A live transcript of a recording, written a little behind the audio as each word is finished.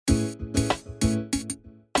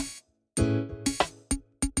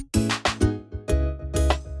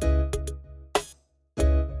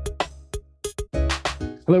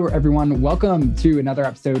Hello, everyone. Welcome to another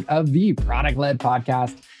episode of the Product Led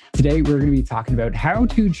Podcast. Today, we're going to be talking about how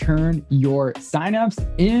to turn your signups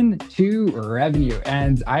into revenue.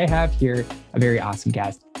 And I have here a very awesome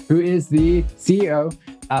guest who is the CEO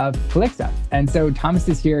of Kalixa. And so Thomas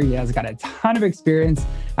is here. He has got a ton of experience.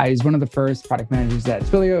 He's one of the first product managers at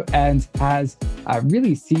Twilio and has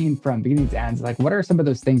really seen from beginning to end, like what are some of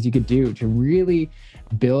those things you could do to really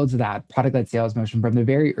build that product-led sales motion from the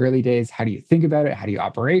very early days? How do you think about it? How do you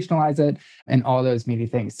operationalize it? And all those meaty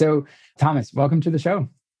things. So Thomas, welcome to the show.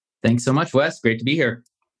 Thanks so much, Wes. Great to be here.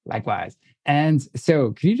 Likewise. And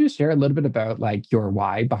so can you just share a little bit about like your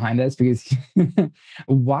why behind this? Because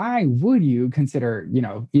why would you consider,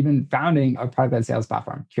 even founding a product-led sales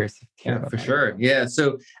platform? Curious to hear about for that. sure. Yeah.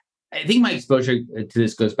 So I think my exposure to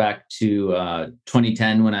this goes back to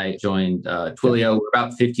 2010 when I joined Twilio. We were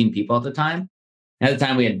about 15 people at the time. At the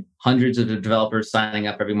time, we had hundreds of developers signing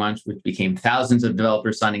up every month, which became thousands of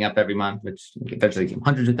developers signing up every month, which eventually became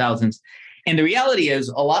hundreds of thousands. And the reality is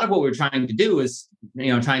a lot of what we're trying to do is,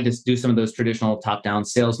 trying to do some of those traditional top-down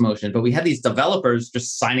sales motion. But we had these developers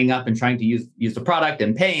just signing up and trying to use the product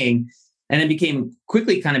and paying. And it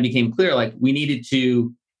quickly became clear, like we needed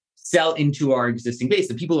to sell into our existing base,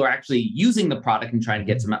 the people who are actually using the product and trying to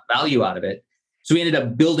get some value out of it. So we ended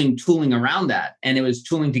up building tooling around that. And it was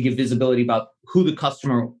tooling to give visibility about who the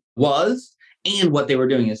customer was and what they were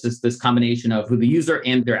doing. It's just this combination of who the user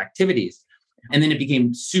and their activities. And then it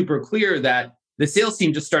became super clear that the sales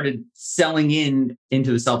team just started selling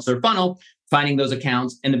into the self-serve funnel, finding those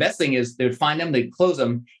accounts. And the best thing is they would find them, they'd close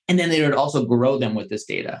them, and then they would also grow them with this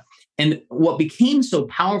data. And what became so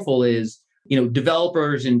powerful is,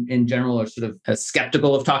 developers in general are sort of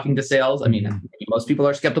skeptical of talking to sales. I mean, most people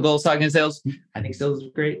are skeptical of talking to sales. I think sales is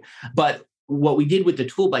great. But what we did with the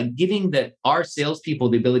tool by giving our salespeople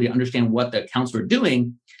the ability to understand what the accounts were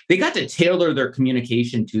doing, they got to tailor their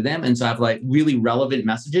communication to them and so have like really relevant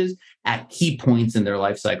messages at key points in their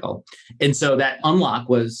life cycle. And so that unlock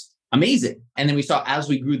was amazing. And then we saw as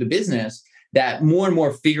we grew the business that more and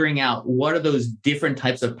more figuring out what are those different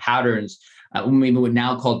types of patterns, maybe what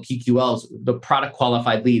now called PQLs, the product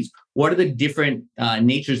qualified leads. What are the different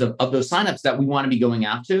natures of those signups that we want to be going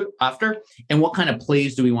after, and what kind of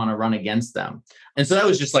plays do we want to run against them? And so that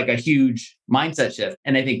was just like a huge mindset shift.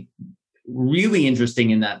 And I think really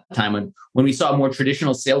interesting in that time when we saw more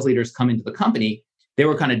traditional sales leaders come into the company, they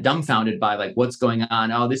were kind of dumbfounded by like, what's going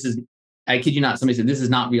on? Oh, I kid you not, somebody said, this is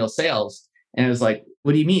not real sales. And it was like,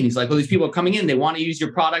 what do you mean? He's like, well, these people are coming in, they want to use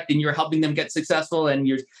your product and you're helping them get successful and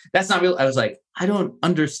that's not real. I was like, I don't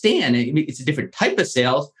understand. It's a different type of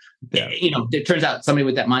sales. Yeah. It turns out somebody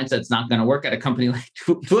with that mindset is not going to work at a company like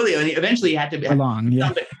Twilio. And eventually you had to be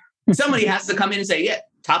somebody has to come in and say, yeah,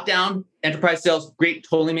 top down enterprise sales, great,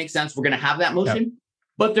 totally makes sense. We're going to have that motion. Yeah.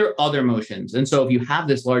 But there are other motions. And so if you have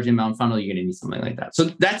this large inbound funnel, you're going to need something like that. So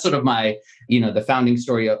that's sort of my, the founding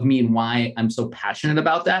story of me and why I'm so passionate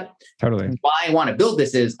about that. Totally. Why I want to build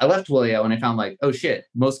this is I left Twilio and I found like, oh shit,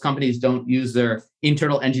 most companies don't use their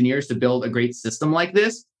internal engineers to build a great system like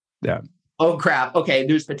this. Yeah. Oh crap. Okay.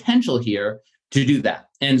 There's potential here to do that.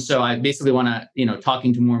 And so I basically want to,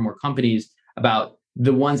 talking to more and more companies about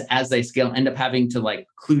the ones as they scale end up having to like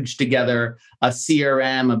kludge together a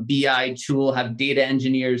CRM, a BI tool, have data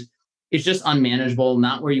engineers. It's just unmanageable,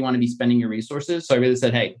 not where you want to be spending your resources. So I really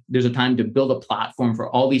said, hey, there's a time to build a platform for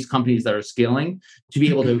all these companies that are scaling to be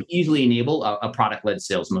able to easily enable a product-led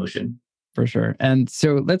sales motion. For sure. And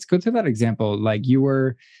so let's go through that example. Like you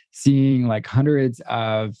were seeing like hundreds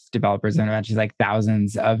of developers and eventually like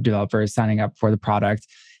thousands of developers signing up for the product.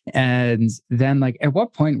 And then like at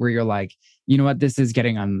what point where you're like, you know what, this is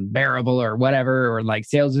getting unbearable or whatever, or like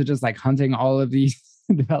sales are just like hunting all of these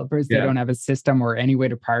developers. They don't have a system or any way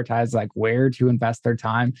to prioritize like where to invest their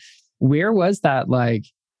time. Where was that like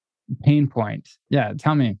pain point? Yeah.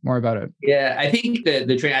 Tell me more about it. Yeah. I think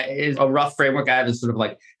the train is a rough framework I have is sort of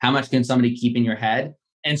like, how much can somebody keep in your head?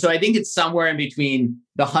 And so I think it's somewhere in between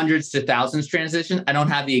the hundreds to thousands transition. I don't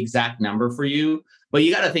have the exact number for you, but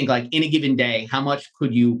you got to think like in a given day, how much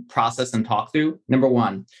could you process and talk through? Number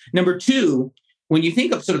one. Number two, when you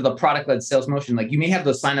think of sort of the product-led sales motion, like you may have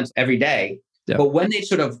those signups every day, but when they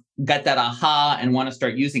sort of get that aha and want to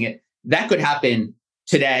start using it, that could happen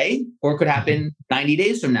today or it could happen 90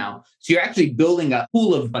 days from now. So you're actually building a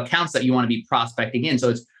pool of accounts that you want to be prospecting in. So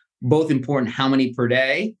it's both important how many per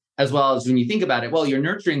day, as well as when you think about it, well, you're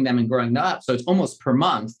nurturing them and growing them up. So it's almost per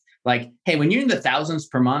month. Like, hey, when you're in the thousands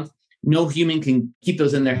per month, no human can keep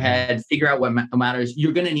those in their head, figure out what matters.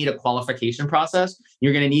 You're going to need a qualification process.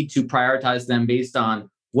 You're going to need to prioritize them based on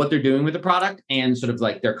what they're doing with the product and sort of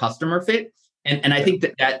like their customer fit. And I think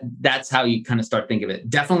that's how you kind of start thinking of it.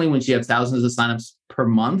 Definitely once you have thousands of signups per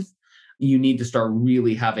month, you need to start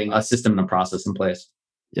really having a system and a process in place.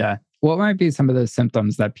 Yeah. What might be some of those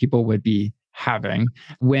symptoms that people would be having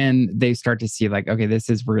when they start to see like, okay, this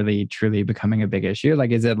is really truly becoming a big issue?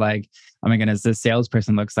 Like, is it like, oh my goodness, this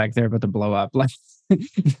salesperson looks like they're about to blow up? Like,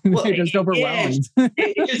 Well, they're just overwhelmed.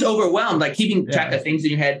 It's just overwhelmed. Like keeping track of things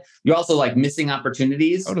in your head. You're also like missing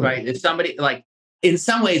opportunities, Totally. right? If somebody like, in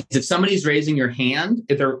some ways, if somebody's raising your hand,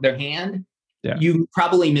 if their hand, you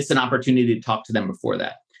probably miss an opportunity to talk to them before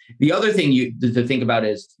that. The other thing to think about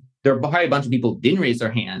is there are probably a bunch of people who didn't raise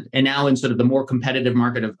their hand. And now in sort of the more competitive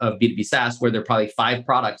market of B2B SaaS, where there are probably 5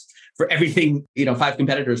 products for everything, 5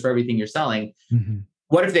 competitors for everything you're selling. Mm-hmm.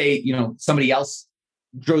 What if they, somebody else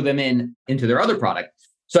drove them into their other product?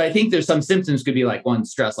 So I think there's some symptoms could be like, 1,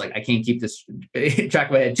 stress, like I can't keep this track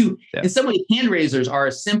of my head. 2, in some ways, hand raisers are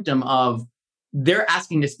a symptom of they're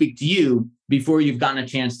asking to speak to you before you've gotten a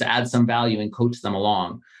chance to add some value and coach them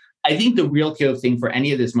along. I think the real key thing for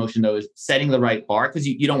any of this motion, though, is setting the right bar, because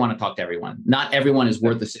you don't want to talk to everyone. Not everyone is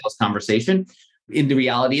worth a sales conversation. And the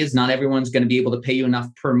reality is not everyone's going to be able to pay you enough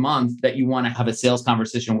per month that you want to have a sales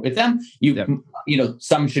conversation with them.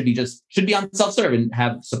 Some should be on self-serve and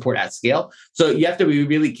have support at scale. So you have to be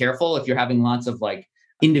really careful if you're having lots of like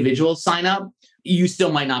individuals sign up. You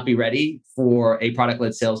still might not be ready for a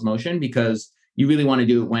product-led sales motion, because you really want to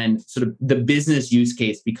do it when sort of the business use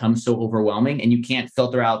case becomes so overwhelming and you can't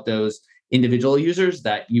filter out those individual users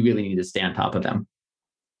that you really need to stay on top of them.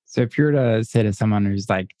 So if you were to say to someone who's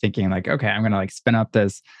like thinking like, okay, I'm going to like spin up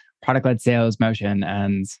this product-led sales motion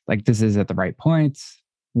and like this is at the right point,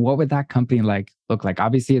 what would that company like look like?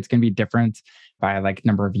 Obviously, it's going to be different by like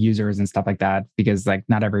number of users and stuff like that, because like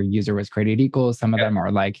not every user was created equal. Some of them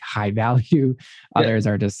are like high value, others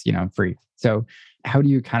are just, free. So how do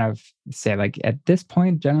you kind of say like at this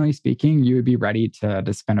point, generally speaking, you would be ready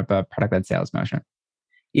to spin up a product-led sales motion?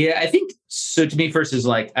 Yeah, I think so. To me, first is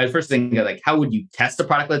like, I first think like, how would you test a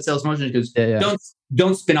product-led sales motion? Because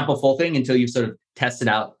don't spin up a full thing until you've sort of tested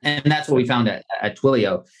out. And that's what we found at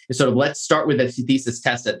Twilio is sort of, let's start with a thesis,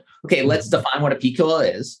 test it. Okay, let's define what a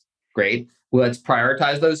PQL is. Great. Well, let's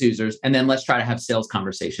prioritize those users. And then let's try to have sales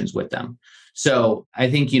conversations with them. So I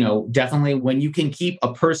think, definitely when you can keep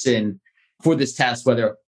a person for this test,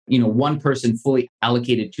 whether, one person fully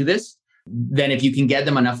allocated to this, then if you can get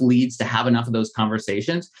them enough leads to have enough of those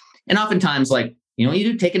conversations, and oftentimes like, you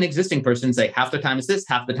do take an existing person and say, half the time is this,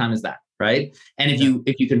 half the time is that, right? And if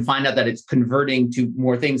you can find out that it's converting to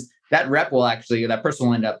more things, that person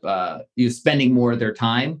will end up spending more of their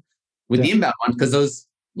time with the inbound ones, because those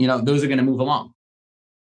are going to move along.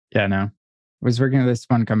 Yeah, no. I was working with this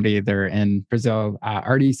one company, they're in Brazil,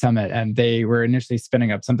 RD Summit, and they were initially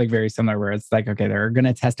spinning up something very similar where it's like, okay, they're going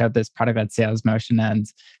to test out this product-led sales motion. And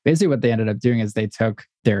basically what they ended up doing is they took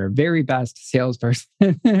their very best salesperson.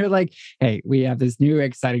 They're like, hey, we have this new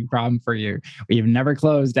exciting problem for you. We've never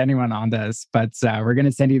closed anyone on this, but we're going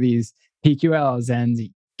to send you these PQLs, and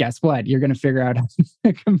guess what? You're going to figure out how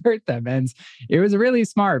to convert them. And it was really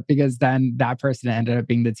smart, because then that person ended up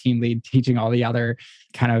being the team lead, teaching all the other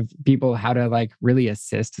kind of people how to like really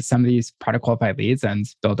assist some of these product qualified leads and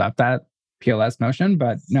build up that PLS motion.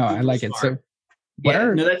 But no, I like it. So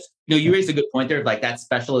you raised a good point there of like that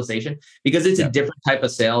specialization, because it's a different type of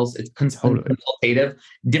sales. It's consultative.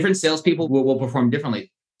 Different salespeople will perform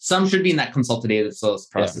differently. Some should be in that consultative sales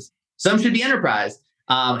process. Some should be enterprise.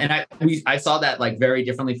 And I saw that like very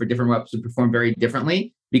differently for different reps who perform very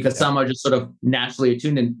differently, because some are just sort of naturally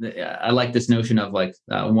attuned. And I like this notion of like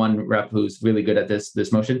one rep who's really good at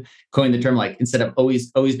this motion coined the term like, instead of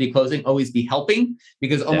always be closing, always be helping,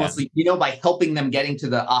 because almost by helping them getting to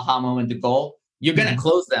the aha moment, the goal, you're going to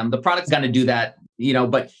close them. The product's going to do that,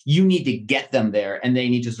 but you need to get them there, and they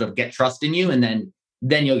need to sort of get trust in you, and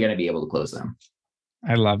then you're going to be able to close them.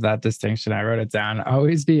 I love that distinction. I wrote it down.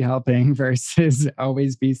 Always be helping versus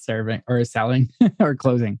always be serving or selling or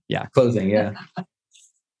closing. Yeah. Closing. Yeah.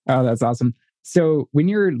 Oh, that's awesome. So when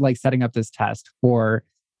you're like setting up this test for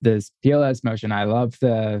this PLS motion, I love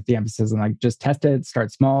the emphasis on like just test it,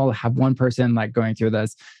 start small, have one person like going through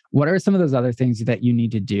this. What are some of those other things that you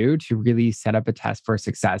need to do to really set up a test for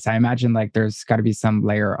success? I imagine like there's got to be some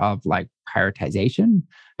layer of like prioritization,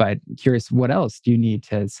 but curious, what else do you need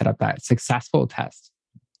to set up that successful test?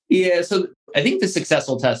 Yeah. So I think the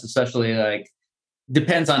successful test, especially like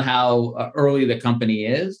depends on how early the company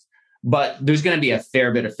is, but there's going to be a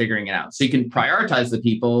fair bit of figuring it out. So you can prioritize the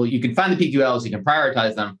people, you can find the PQLs, you can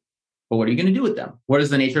prioritize them, but what are you going to do with them? What is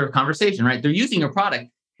the nature of conversation, right? They're using your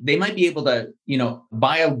product. they might be able to,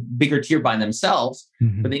 buy a bigger tier by themselves.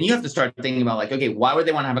 Mhm. But then you have to start thinking about like, okay, why would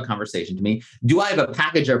they want to have a conversation to me? Do I have a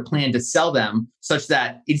package or plan to sell them such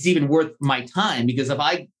that it's even worth my time? Because if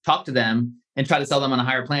I talk to them and try to sell them on a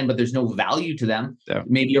higher plan, but there's no value to them,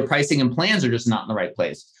 maybe your pricing and plans are just not in the right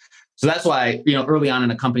place. So that's why, early on in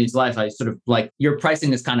a company's life, I sort of like your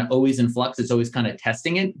pricing is kind of always in flux. It's always kind of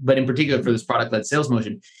testing it. But in particular for this product-led sales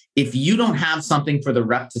motion, if you don't have something for the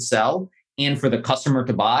rep to sell and for the customer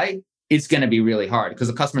to buy, it's going to be really hard because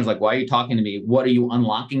the customer's like, why are you talking to me? What are you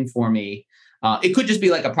unlocking for me? It could just be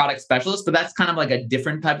like a product specialist, but that's kind of like a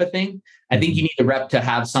different type of thing. I think you need the rep to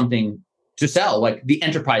have something to sell, like the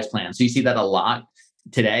enterprise plan. So you see that a lot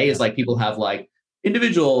today is like people have like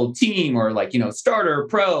individual, team, or like, starter,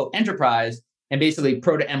 pro, enterprise, and basically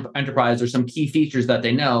pro to enterprise are some key features that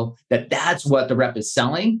they know that's what the rep is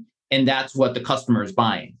selling and that's what the customer is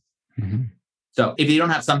buying. Mm-hmm. So if you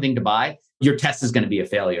don't have something to buy, your test is going to be a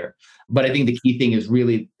failure. But I think the key thing is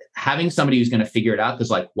really having somebody who's going to figure it out. Because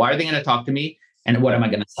like, why are they going to talk to me? And what am I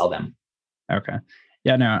going to sell them? Okay.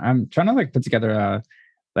 Yeah, no, I'm trying to like put together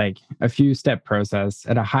a few step process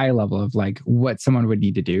at a high level of like what someone would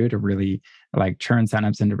need to do to really like churn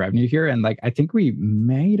signups into revenue here. And like, I think we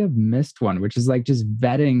might have missed one, which is like just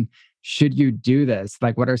vetting, should you do this?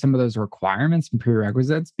 Like, what are some of those requirements and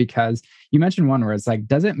prerequisites? Because you mentioned one where it's like,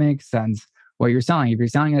 does it make sense what you're selling? If you're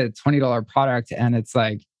selling a $20 product and it's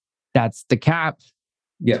like, that's the cap,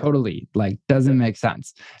 totally like doesn't make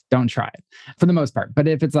sense. Don't try it for the most part. But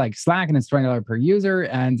if it's like Slack and it's $20 per user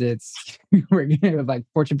and it's we're getting with like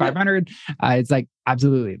Fortune 500, it's like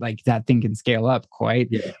absolutely like that thing can scale up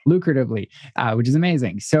quite lucratively, which is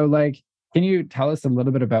amazing. So like, can you tell us a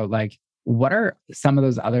little bit about like what are some of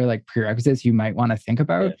those other like prerequisites you might want to think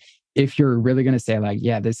about if you're really going to say like,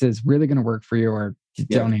 yeah, this is really going to work for you, or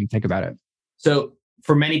don't even think about it? So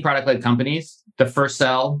for many product-led companies, the first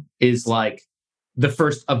sell is like the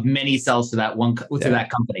first of many sells to that one to that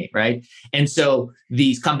company, right? And so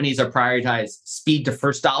these companies are prioritized speed to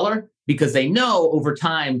first dollar because they know over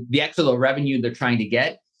time the actual revenue they're trying to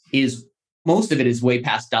get is most of it is way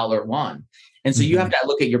past $1. And so you have to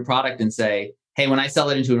look at your product and say, hey, when I sell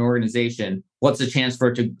it into an organization, what's the chance for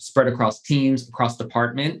it to spread across teams, across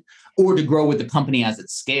department, or to grow with the company as it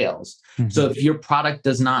scales? So if your product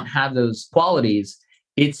does not have those qualities,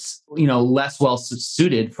 it's less well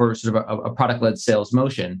suited for sort of a product-led sales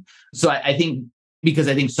motion. So I think because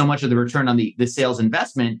I think so much of the return on the sales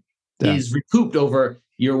investment is recouped over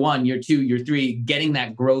year 1, year 2, year 3, getting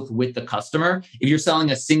that growth with the customer. If you're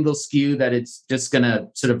selling a single SKU that it's just going to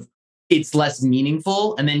sort of, it's less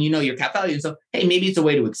meaningful. And then your cap value. So, hey, maybe it's a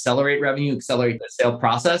way to accelerate revenue, accelerate the sale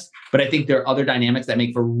process. But I think there are other dynamics that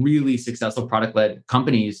make for really successful product-led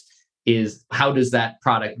companies is how does that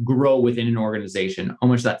product grow within an organization? How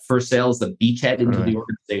much that first sale is the beachhead into the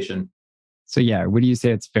organization. So yeah, would you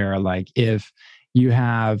say it's fair? Like if you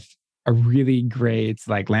have a really great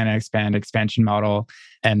like land and expansion model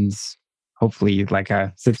and hopefully like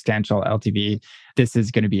a substantial LTV, this is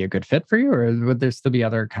going to be a good fit for you? Or would there still be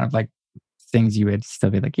other kind of like things you would still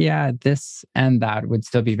be like, yeah, this and that would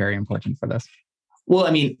still be very important for this? Well,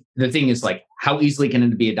 I mean, the thing is like, how easily can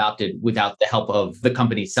it be adopted without the help of the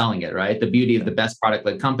company selling it, right? The beauty of the best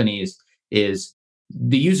product-led companies is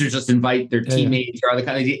the users just invite their teammates or other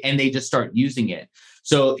companies and they just start using it.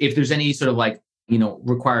 So if there's any sort of like,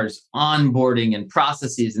 requires onboarding and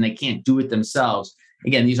processes and they can't do it themselves,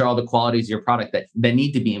 again, these are all the qualities of your product that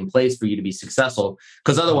need to be in place for you to be successful.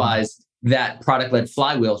 Because otherwise, that product-led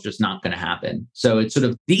flywheel is just not going to happen. So it's sort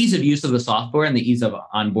of the ease of use of the software and the ease of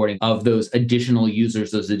onboarding of those additional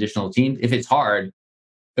users, those additional teams. If it's hard,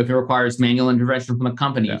 if it requires manual intervention from a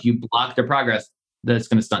company, if you block their progress, that's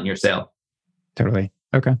going to stunt your sale. Totally.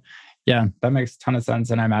 Okay. Yeah, that makes a ton of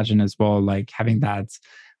sense. And I imagine as well, like having that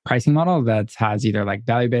pricing model that has either like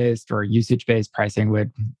value-based or usage-based pricing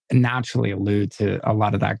would naturally allude to a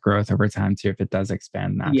lot of that growth over time too, if it does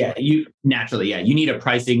expand naturally. You need a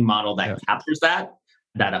pricing model that captures that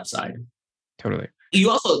upside. Totally. You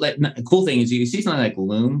also, the cool thing is you see something like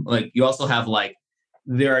Loom, like you also have like,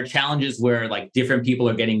 there are challenges where like different people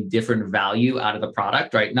are getting different value out of the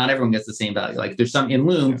product, right? Not everyone gets the same value. Like there's some in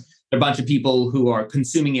Loom, there are a bunch of people who are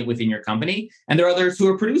consuming it within your company, and there are others who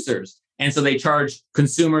are producers. And so they charge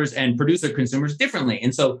consumers and consumers differently.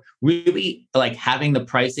 And so really like having the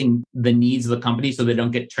pricing, the needs of the company so they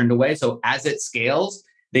don't get turned away. So as it scales,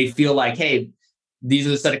 they feel like, hey, these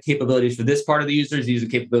are the set of capabilities for this part of the users. These are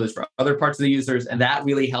capabilities for other parts of the users. And that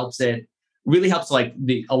really helps like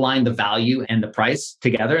align the value and the price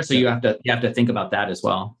together. So you have to think about that as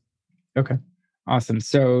well. Okay. Awesome.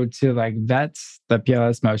 So to like vet the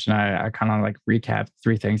PLS motion, I kind of like recap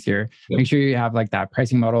three things here. Yep. Make sure you have like that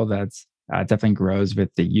pricing model that's definitely grows with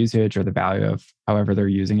the usage or the value of however they're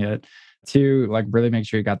using it. Two, like really make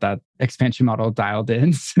sure you got that expansion model dialed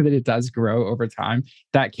in so that it does grow over time.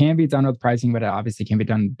 That can be done with pricing, but it obviously can be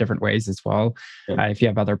done different ways as well if you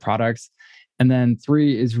have other products. And then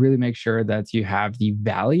three is really make sure that you have the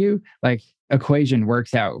value, like equation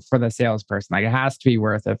works out for the salesperson. Like it has to be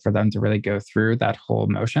worth it for them to really go through that whole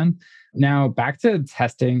motion. Now, back to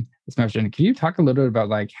testing this motion, can you talk a little bit about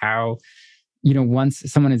like how, once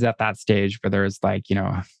someone is at that stage where there's like,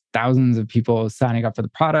 thousands of people signing up for the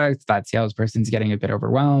product, that salesperson's getting a bit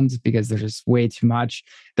overwhelmed because there's just way too much.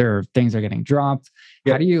 Things are getting dropped.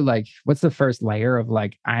 How do you what's the first layer of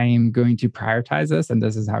like, I'm going to prioritize this and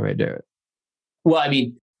this is how I do it? Well,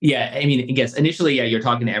 I guess initially, you're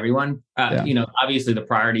talking to everyone. Obviously the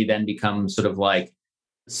priority then becomes sort of like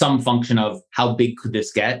some function of how big could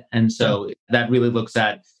this get? And so that really looks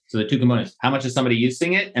at, so the two components, how much is somebody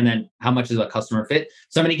using it? And then how much is a customer fit?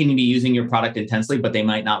 Somebody can be using your product intensely, but they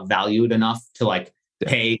might not value it enough to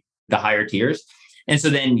pay the higher tiers. And so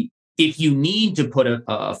then if you need to put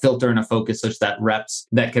a filter and a focus such that reps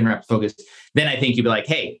focus, then I think you'd be like,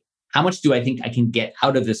 hey, how much do I think I can get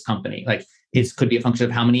out of this company? Like it could be a function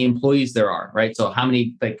of how many employees there are, right? So how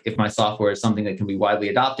many, if my software is something that can be widely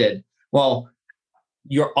adopted, well,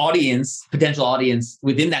 your potential audience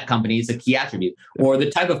within that company is a key attribute. Or the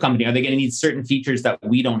type of company, are they going to need certain features that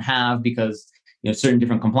we don't have because certain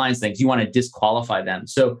different compliance things? You want to disqualify them.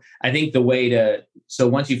 So I think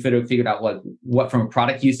once you figured out what from a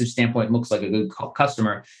product usage standpoint looks like a good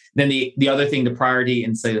customer, then the other thing, the priority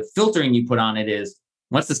and say the filtering you put on it is,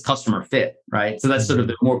 what's this customer fit, right? So that's sort of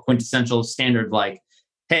the more quintessential standard, like,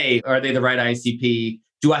 hey, are they the right ICP?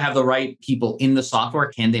 Do I have the right people in the software?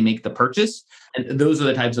 Can they make the purchase? And those are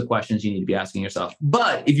the types of questions you need to be asking yourself.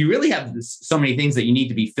 But if you really have so many things that you need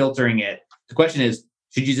to be filtering it, the question is,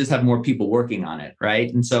 should you just have more people working on it,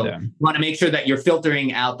 right? And so you want to make sure that you're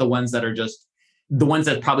filtering out the ones that are just the ones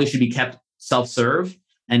that probably should be kept self-serve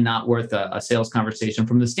and not worth a sales conversation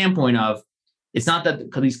from the standpoint of, it's not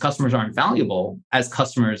that these customers aren't valuable as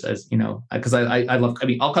customers, because I love,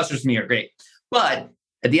 all customers to me are great. But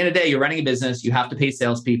at the end of the day, you're running a business, you have to pay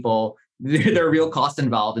salespeople, there are real costs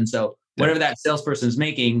involved. And so whatever that salesperson is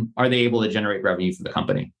making, are they able to generate revenue for the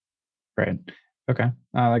company? Right. Okay.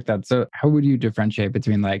 I like that. So how would you differentiate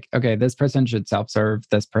between this person should self-serve,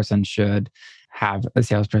 this person should have a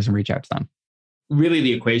salesperson reach out to them? Really,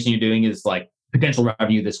 the equation you're doing is potential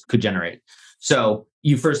revenue this could generate. So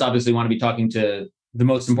you first obviously want to be talking to the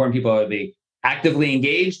most important people, are the actively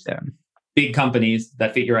engaged, big companies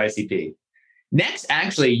that fit your ICP. Next,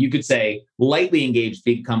 actually, you could say lightly engaged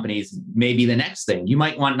big companies may be the next thing. You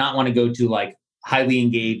might not want to go to highly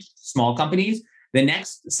engaged small companies. The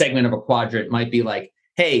next segment of a quadrant might be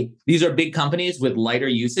hey, these are big companies with lighter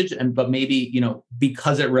usage, but maybe,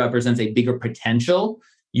 because it represents a bigger potential,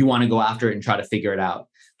 you want to go after it and try to figure it out.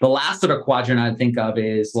 The last sort of quadrant I think of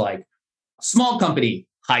is small company,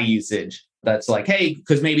 high usage. That's hey,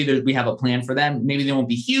 because maybe we have a plan for them. Maybe they won't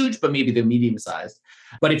be huge, but maybe they're medium sized.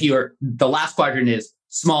 But the last quadrant is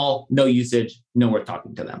small, no usage, no worth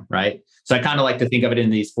talking to them, right? So I kind of like to think of it in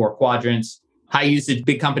these four quadrants. High usage,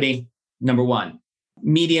 big company, number one.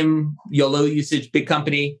 Medium, low usage, big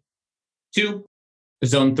company, two.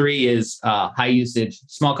 Zone three is high usage,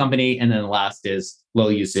 small company. And then the last is low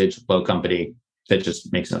usage, low company. That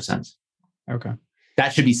just makes no sense. Okay.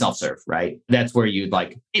 That should be self-serve, right? That's where you'd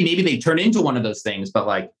hey, maybe they turn into one of those things,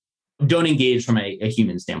 but don't engage from a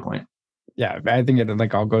human standpoint. Yeah, I think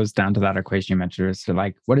it all goes down to that equation you mentioned. So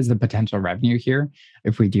what is the potential revenue here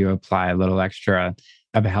if we do apply a little extra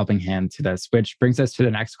of a helping hand to this? Which brings us to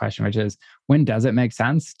the next question, which is, when does it make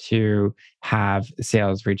sense to have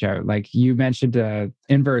sales reach out? You mentioned the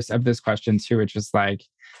inverse of this question too, which is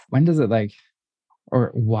when does it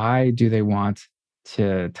or why do they want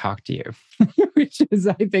to talk to you? Which is,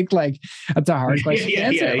 I think, that's a hard question to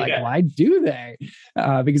answer. Why do they?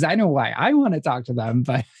 Because I know why I want to talk to them,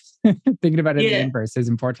 but thinking about it in the inverse is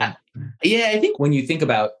important. I think when you think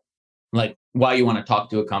about why you want to talk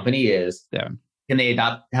to a company is, can they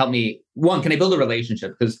help me? One, can I build a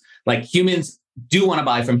relationship? Because humans do want to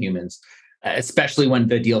buy from humans, especially when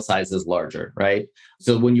the deal size is larger, right?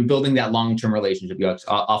 So when you're building that long-term relationship, you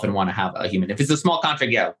often want to have a human. If it's a small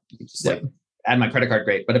contract, just add my credit card,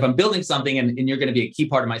 great. But if I'm building something and you're going to be a key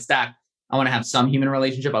part of my stack, I want to have some human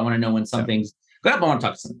relationship. I want to know when something's good up. I want to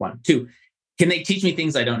talk to someone. Two, can they teach me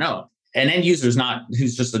things I don't know? An end user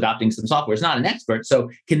who's just adopting some software is not an expert.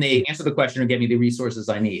 So can they answer the question or get me the resources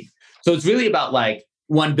I need? So it's really about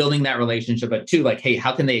one, building that relationship, but two, like, hey,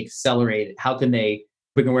 how can they accelerate it? How can they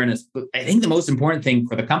bring awareness? But I think the most important thing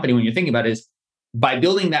for the company when you're thinking about it is by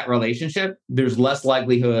building that relationship, there's less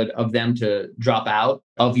likelihood of them to drop out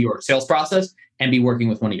of your sales process and be working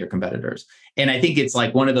with one of your competitors. And I think it's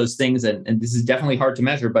like one of those things, and this is definitely hard to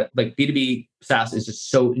measure, but like B2B SaaS is just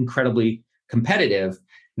so incredibly competitive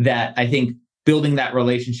that I think building that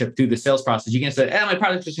relationship through the sales process, you can say, my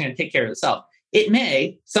product's just going to take care of itself. It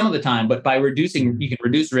may some of the time, but by reducing, you can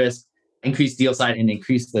reduce risk, increase deal size, and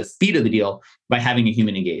increase the speed of the deal by having a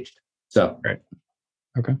human engaged. So, right.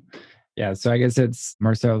 Okay. Yeah. So I guess it's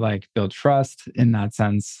more so like build trust in that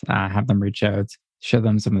sense, have them reach out, show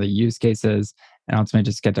them some of the use cases, and ultimately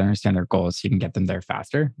just get to understand their goals so you can get them there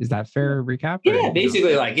faster. Is that fair recap? Yeah,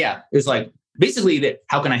 basically it's like basically that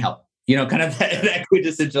how can I help? Kind of that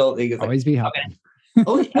quintessential thing. Always be helping.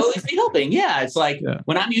 Always be helping. Yeah. It's like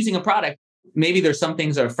when I'm using a product, maybe there's some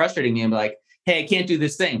things that are frustrating me and be like, hey, I can't do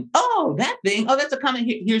this thing. Oh, that thing. Oh, that's a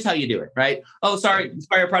comment. Here's how you do it, right? Oh, sorry,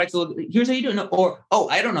 our product's here's how you do it. No, or, oh,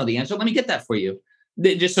 I don't know the answer. Let me get that for you.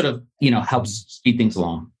 It just sort of, helps speed things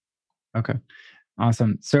along. Okay.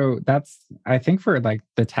 Awesome. So that's, I think for like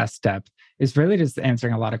the test step is really just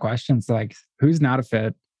answering a lot of questions like who's not a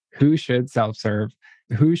fit, who should self-serve,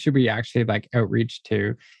 who should we actually like outreach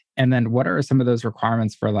to? And then what are some of those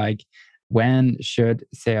requirements for like, when should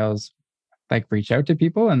sales like reach out to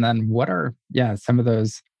people? And then what are, some of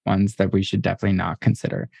those ones that we should definitely not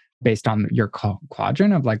consider based on your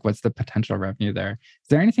quadrant of like, what's the potential revenue there? Is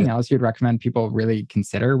there anything else you'd recommend people really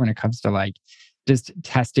consider when it comes to like just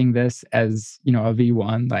testing this as, a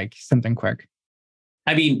V1, like something quick?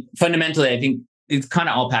 I mean, fundamentally, I think it's kind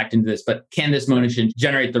of all packed into this, but can this motion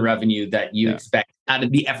generate the revenue that you expect out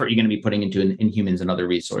of the effort you're going to be putting into in humans and other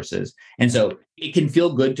resources? And so it can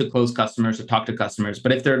feel good to close customers, to talk to customers,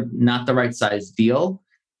 but if they're not the right size deal,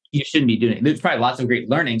 you shouldn't be doing it. There's probably lots of great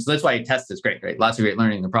learning. So that's why a test is great, right? Lots of great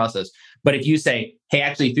learning in the process. But if you say, hey,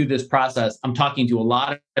 actually through this process, I'm talking to a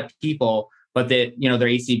lot of people, but that, their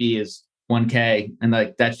ACV is 1K. And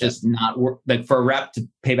like, that's just not like for a rep to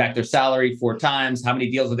pay back their salary 4 times. How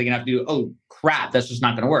many deals are they going to have to do? Oh crap, that's just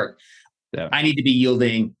not going to work. Yeah. I need to be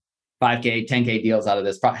yielding 5K, 10K deals out of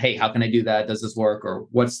this. Hey, how can I do that? Does this work? Or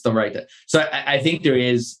what's the right? So I think there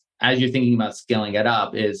is, as you're thinking about scaling it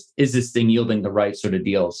up, is this thing yielding the right sort of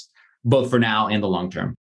deals, both for now and the long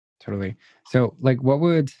term? Totally. So like what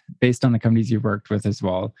would, based on the companies you've worked with as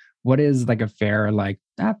well, what is like a fair, like,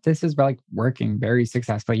 this is like working very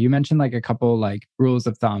successfully? You mentioned like a couple like rules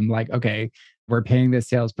of thumb, like, okay, we're paying this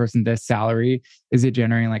salesperson this salary. Is it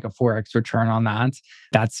generating like a 4x return on that?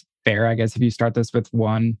 That's fair, I guess, if you start this with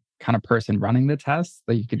one kind of person running the test,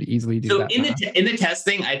 that you could easily do that. So in the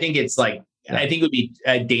testing, I think it's like, I think it would be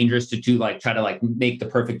dangerous to like try to like make the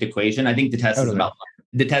perfect equation. I think the test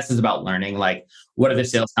is about learning. Like, what are the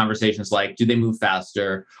sales conversations like? Do they move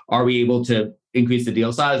faster? Are we able to increase the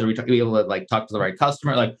deal size? Are we able to like talk to the right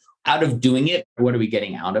customer? Like, out of doing it, what are we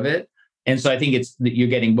getting out of it? And so I think it's that you're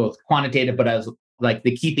getting both quantitative, but as like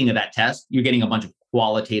the keeping of that test, you're getting a bunch of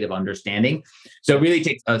qualitative understanding. So it really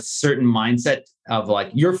takes a certain mindset of like,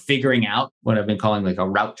 you're figuring out what I've been calling like a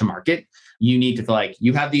route to market. You need to feel like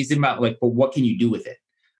you have these about like, but what can you do with it?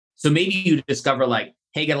 So maybe you discover like,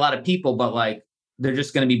 hey, get a lot of people, but like, they're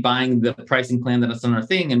just going to be buying the pricing plan that's on our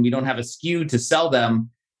thing. And we don't have a SKU to sell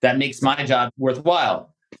them that makes my job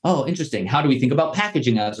worthwhile. Oh, interesting. How do we think about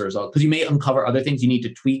packaging as a result? Because you may uncover other things you need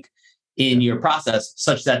to tweak in your process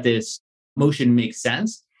such that this motion makes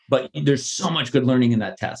sense, but there's so much good learning in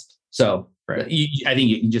that test. So I think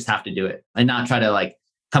you just have to do it and not try to like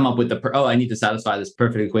come up with I need to satisfy this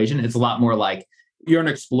perfect equation. It's a lot more like you're an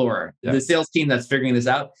explorer. Yeah. The sales team that's figuring this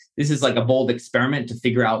out, this is like a bold experiment to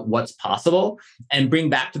figure out what's possible and bring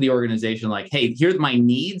back to the organization like, hey, here's my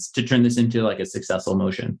needs to turn this into like a successful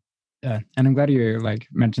motion. Yeah. And I'm glad you like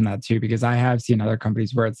mentioned that too, because I have seen other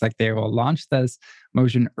companies where it's like they will launch this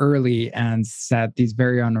motion early and set these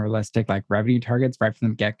very unrealistic like revenue targets right from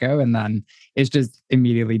the get-go. And then it's just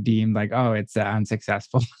immediately deemed like, oh, it's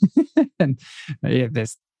unsuccessful. And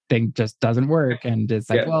this thing just doesn't work. And it's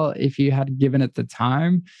like, well, if you had given it the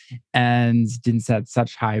time and didn't set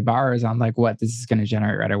such high bars on like what this is going to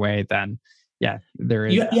generate right away, then there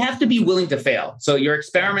is. You have to be willing to fail. So your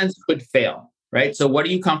experiments could fail. Right. So what are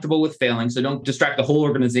you comfortable with failing? So don't distract the whole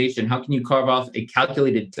organization. How can you carve off a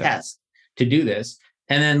calculated test to do this?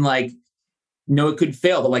 And then like, no, it could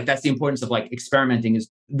fail, but like, that's the importance of like experimenting is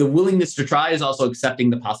the willingness to try is also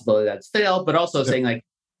accepting the possibility that it's failed, but also saying like,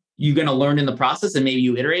 you're going to learn in the process and maybe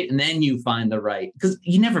you iterate and then you find the right, because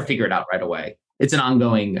you never figure it out right away. It's an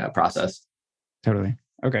ongoing process. Totally.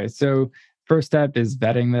 Okay. So first step is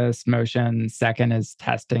vetting this motion. Second is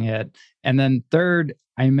testing it. And then third,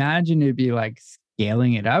 I imagine it'd be like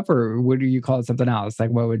scaling it up, or would you call it something else? Like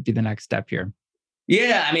what would be the next step here?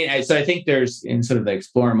 Yeah, I mean, so I think there's in sort of the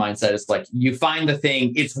explorer mindset, it's like you find the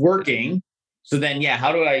thing, it's working. So then, yeah,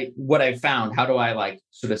 what I found, how do I like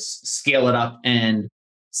sort of scale it up and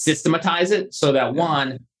systematize it so that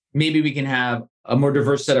one, maybe we can have a more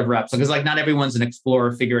diverse set of reps, because like not everyone's an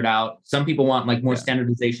explorer, figure it out. Some people want like more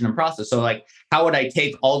standardization and process. So like, how would I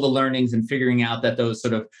take all the learnings and figuring out that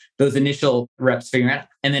those initial reps figuring out,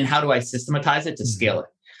 and then how do I systematize it to scale it?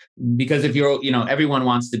 Because if you're, everyone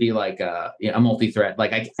wants to be like a multi-threat,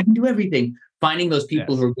 like I can do everything. Finding those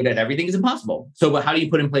people who are good at everything is impossible. So, but how do you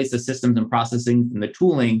put in place the systems and processing and the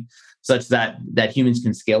tooling such that humans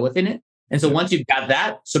can scale within it? And so once you've got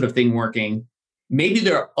that sort of thing working, maybe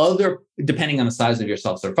there are other, depending on the size of your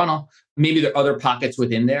self-serve funnel, maybe there are other pockets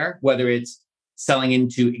within there, whether it's selling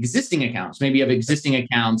into existing accounts. Maybe you have existing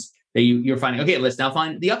accounts that you're finding, okay, let's now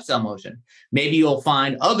find the upsell motion. Maybe you'll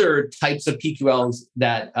find other types of PQLs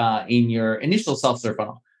that in your initial self-serve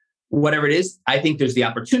funnel. Whatever it is, I think there's the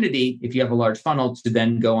opportunity, if you have a large funnel, to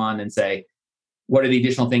then go on and say, what are the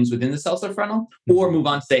additional things within the self-serve funnel? Or move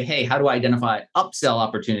on to say, hey, how do I identify upsell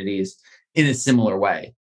opportunities in a similar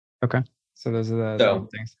way? Okay. So those are the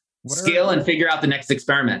things. Scale and figure out the next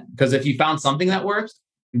experiment. Because if you found something that works,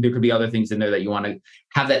 there could be other things in there that you want to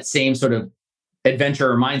have that same sort of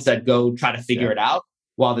adventure or mindset, go try to figure it out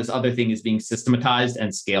while this other thing is being systematized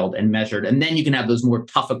and scaled and measured. And then you can have those more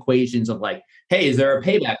tough equations of like, hey, is there a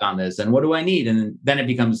payback on this? And what do I need? And then it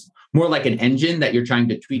becomes more like an engine that you're trying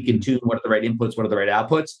to tweak and tune. What are the right inputs? What are the right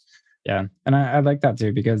outputs? Yeah. And I like that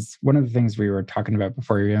too, because one of the things we were talking about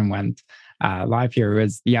before we even went live here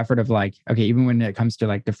was the effort of like, okay, even when it comes to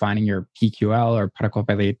like defining your PQL or product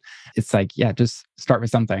qualified lead, it's like, just start with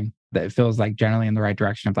something that feels like generally in the right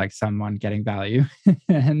direction of like someone getting value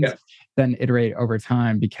and then iterate over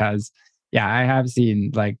time. Because I have seen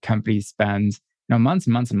like companies spend months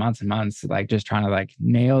and months and months and months, like just trying to like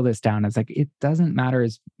nail this down. It's like, it doesn't matter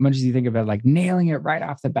as much as you think about like nailing it right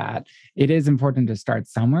off the bat. It is important to start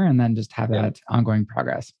somewhere and then just have that ongoing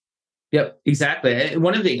progress. Yep, exactly.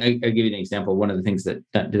 One of the, I'll give you an example. One of the things that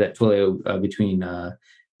Twilio between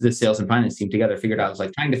the sales and finance team together figured out was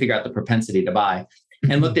like trying to figure out the propensity to buy,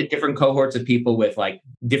 and looked at different cohorts of people with like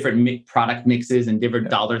different product mixes and different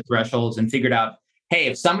dollar thresholds, and figured out, hey,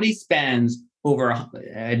 if somebody spends over,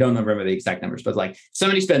 I don't remember the exact numbers, but like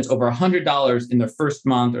somebody spends over $100 in their first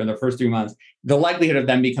month or in their first 3 months, the likelihood of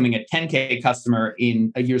them becoming a 10K customer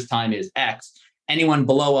in a year's time is X. Anyone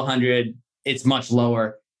below 100, it's much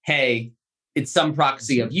lower. Hey, it's some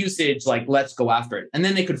proxy of usage, like let's go after it. And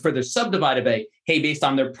then they could further subdivide it by, hey, based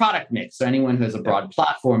on their product mix. So anyone who has a broad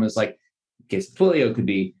platform is like, in case of Twilio, could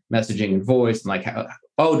be messaging and voice. And like,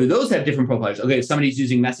 do those have different profiles? Okay, if somebody's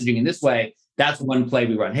using messaging in this way, that's one play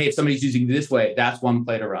we run. Hey, if somebody's using this way, that's one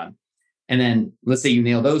play to run. And then let's say you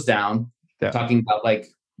nail those down, talking about like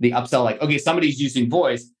the upsell, like, okay, somebody's using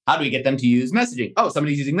voice. How do we get them to use messaging? Oh,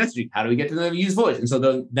 somebody's using messaging. How do we get them to use voice? And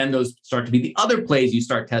so then those start to be the other plays you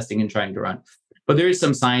start testing and trying to run. But there is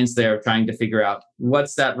some science there of trying to figure out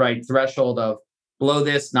what's that right threshold of below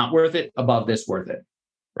this, not worth it, above this, worth it.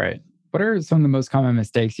 Right. What are some of the most common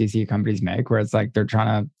mistakes you see companies make where it's like they're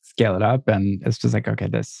trying to scale it up and it's just like, okay,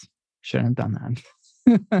 this shouldn't have done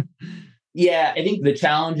that? Yeah, I think the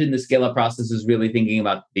challenge in the scale up process is really thinking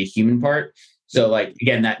about the human part. So like,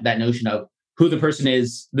 again, that notion of who the person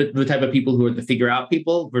is, the type of people who are the figure out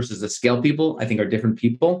people versus the scale people, I think are different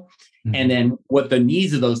people. Mm-hmm. And then what the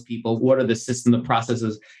needs of those people, what are the system, the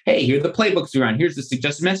processes? Hey, here are the playbooks we run. Here's the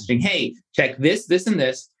suggested messaging. Hey, check this, this, and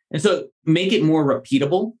this. And so make it more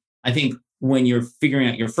repeatable. I think when you're figuring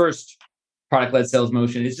out your first product-led sales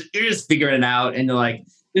motion, you're just figuring it out and you're like,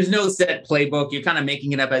 there's no set playbook. You're kind of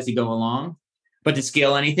making it up as you go along. But to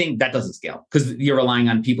scale anything, that doesn't scale because you're relying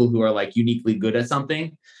on people who are like uniquely good at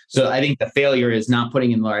something. So I think the failure is not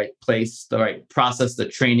putting in the right place, the right process, the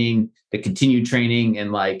training, the continued training,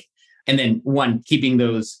 and then keeping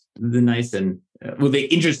those, the nice and the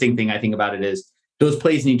interesting thing I think about it is those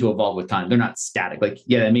plays need to evolve with time. They're not static. Like,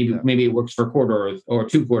 maybe it works for a quarter or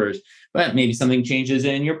 2 quarters, but maybe something changes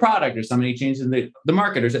in your product or something changes in the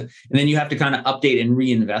market and then you have to kind of update and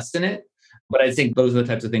reinvest in it. But I think those are the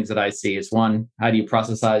types of things that I see. Is one, how do you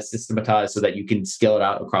processize, systematize so that you can scale it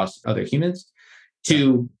out across other humans?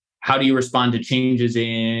 2, how do you respond to changes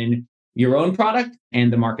in your own product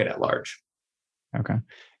and the market at large? Okay.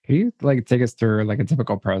 Can you take us through a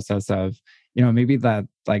typical process of, maybe that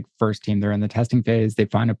first team, they're in the testing phase, they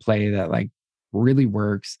find a play that really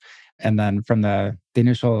works. And then from the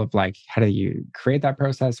initial of like, how do you create that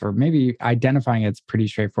process? Or maybe identifying it's pretty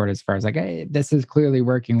straightforward as far as like, hey, this is clearly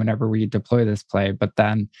working whenever we deploy this play. But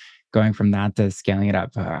then going from that to scaling it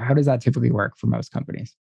up, how does that typically work for most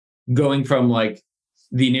companies? Going from like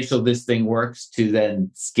the initial this thing works to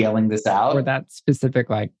then scaling this out. Or that specific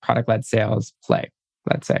like product-led sales play,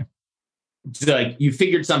 let's say. So like you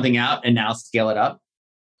figured something out and now scale it up.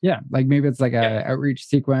 Yeah, like maybe it's like a outreach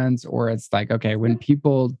sequence, or it's like, okay, when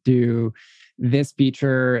people do this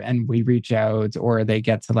feature and we reach out, or they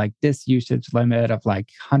get to like this usage limit of like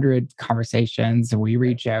 100 conversations and we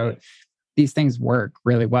reach out, these things work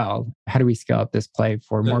really well. How do we scale up this play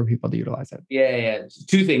for more people to utilize it? Yeah.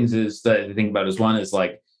 Two things is that to think about is one is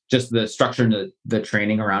like just the structure and the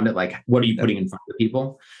training around it. Like, what are you putting in front of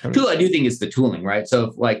people? Totally. Two, I do think is the tooling, right?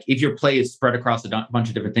 So if your play is spread across a bunch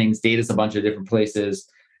of different things, data's a bunch of different places.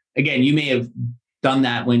 Again, you may have done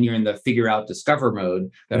that when you're in the figure out discover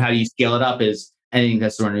mode, but how do you scale it up is, I think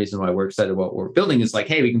that's one reason why we're excited about what we're building is like,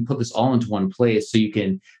 hey, we can put this all into one place so you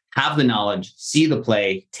can have the knowledge, see the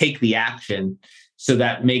play, take the action. So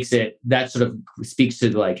that makes it, that sort of speaks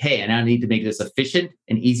to like, hey, and I need to make this efficient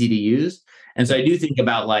and easy to use. And so I do think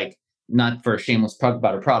about like, not for a shameless plug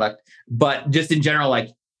about a product, but just in general, like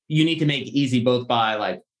you need to make it easy both by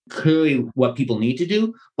like clearly what people need to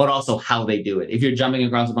do, but also how they do it. If you're jumping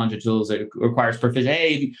across a bunch of tools, it requires proficiency.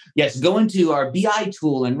 Hey, yes, go into our BI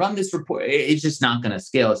tool and run this report. It's just not going to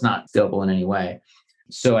scale. It's not scalable in any way.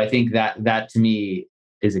 So I think that to me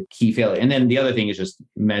is a key failure. And then the other thing is just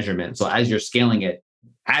measurement. So as you're scaling it,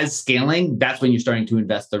 that's when you're starting to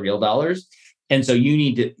invest the real dollars. And so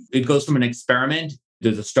it goes from an experiment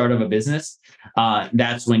to the start of a business.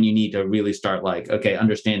 That's when you need to really start like, okay,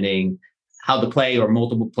 understanding how the play or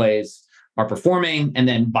multiple plays are performing. And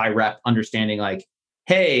then by rep, understanding like,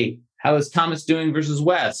 hey, how is Thomas doing versus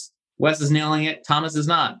Wes? Wes is nailing it. Thomas is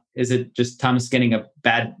not. Is it just Thomas getting a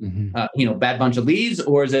bad, bad bunch of leads?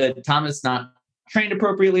 Or is it Thomas not trained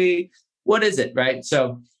appropriately? What is it, right?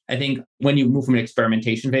 So I think when you move from an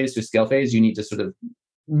experimentation phase to a scale phase, you need to sort of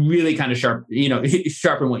really kind of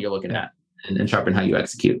sharpen what you're looking at and sharpen how you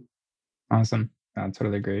execute. Awesome. I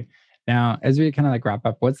totally agree. Now, as we kind of like wrap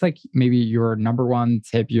up, what's like maybe your number one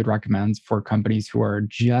tip you'd recommend for companies who are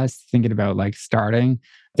just thinking about like starting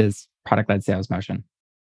this product-led sales motion?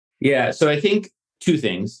 Yeah. So I think two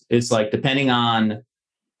things. It's like depending on,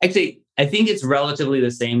 actually, I think it's relatively the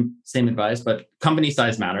same advice, but company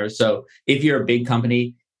size matters. So if you're a big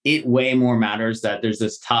company, it way more matters that there's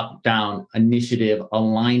this top-down initiative,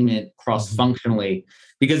 alignment cross-functionally,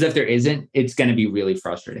 because if there isn't, it's going to be really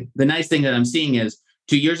frustrating. The nice thing that I'm seeing is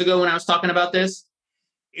 2 years ago when I was talking about this,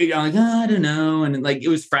 you're like, I don't know. And like, it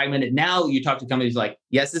was fragmented. Now you talk to companies like,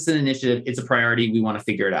 yes, it's an initiative. It's a priority. We want to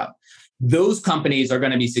figure it out. Those companies are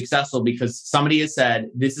going to be successful because somebody has said,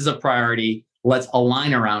 this is a priority. Let's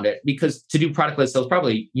align around it. Because to do product-led sales,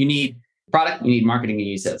 probably you need product, you need marketing, you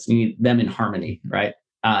need sales. You need them in harmony, right?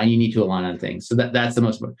 And you need to align on things. So that's the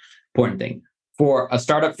most important thing. For a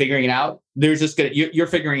startup figuring it out, there's just you're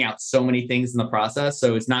figuring out so many things in the process.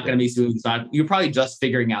 So it's not going to be smooth. You're probably just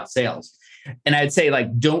figuring out sales. And I'd say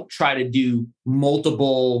like, don't try to do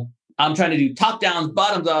multiple. I'm trying to do top down,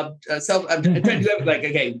 bottoms up, I'm trying to do everything. Like,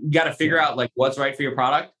 okay, you got to figure out like what's right for your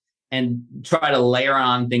product and try to layer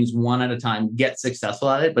on things one at a time, get successful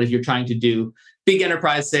at it. But if you're trying to do big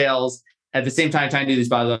enterprise sales, at the same time trying to do these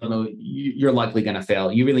bottoms up, you're likely going to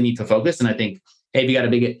fail. You really need to focus. And I think, hey, if you got a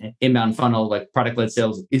big inbound funnel, like product-led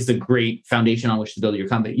sales is the great foundation on which to build your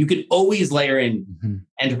company. You can always layer in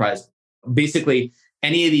enterprise. Basically,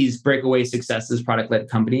 any of these breakaway successes, product-led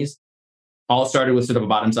companies, all started with sort of a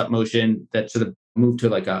bottoms-up motion that sort of moved to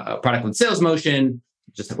like a product-led sales motion,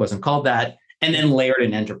 just it wasn't called that, and then layered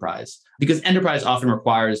in enterprise. Because enterprise often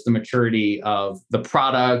requires the maturity of the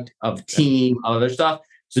product, of team, other stuff.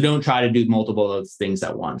 So don't try to do multiple of those things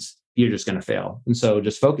at once. You're just going to fail. And so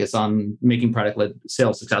just focus on making product-led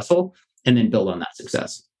sales successful and then build on that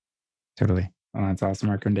success. Totally. Well, that's awesome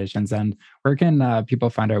recommendations. And where can people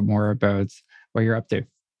find out more about what you're up to?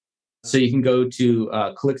 So you can go to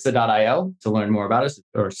Calixa.io to learn more about us,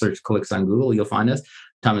 or search Calixa on Google. You'll find us.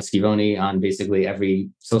 Thomas Schivoni on basically every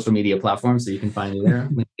social media platform. So you can find me there,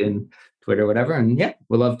 LinkedIn, Twitter, whatever. And yeah,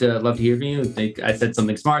 we'd love to hear from you. Think I said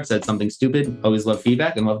something smart, said something stupid. Always love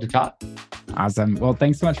feedback and love to talk. Awesome. Well,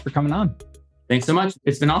 thanks so much for coming on. Thanks so much.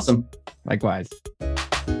 It's been awesome. Likewise.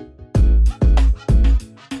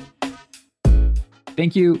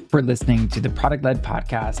 Thank you for listening to the Product Led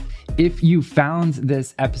Podcast. If you found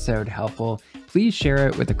this episode helpful, please share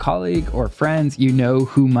it with a colleague or friends you know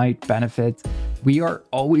who might benefit. We are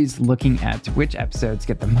always looking at which episodes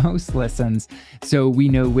get the most listens so we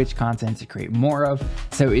know which content to create more of.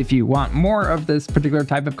 So if you want more of this particular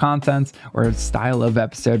type of content or style of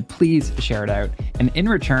episode, please share it out. And in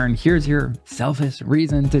return, here's your selfish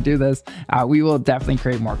reason to do this. We will definitely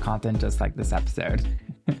create more content just like this episode.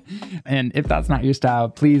 And if that's not your style,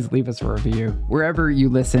 please leave us a review wherever you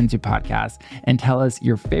listen to podcasts and tell us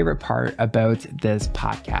your favorite part about this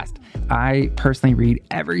podcast. I personally read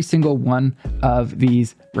every single one of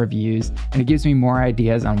these reviews, and it gives me more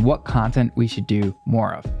ideas on what content we should do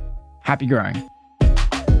more of. Happy growing.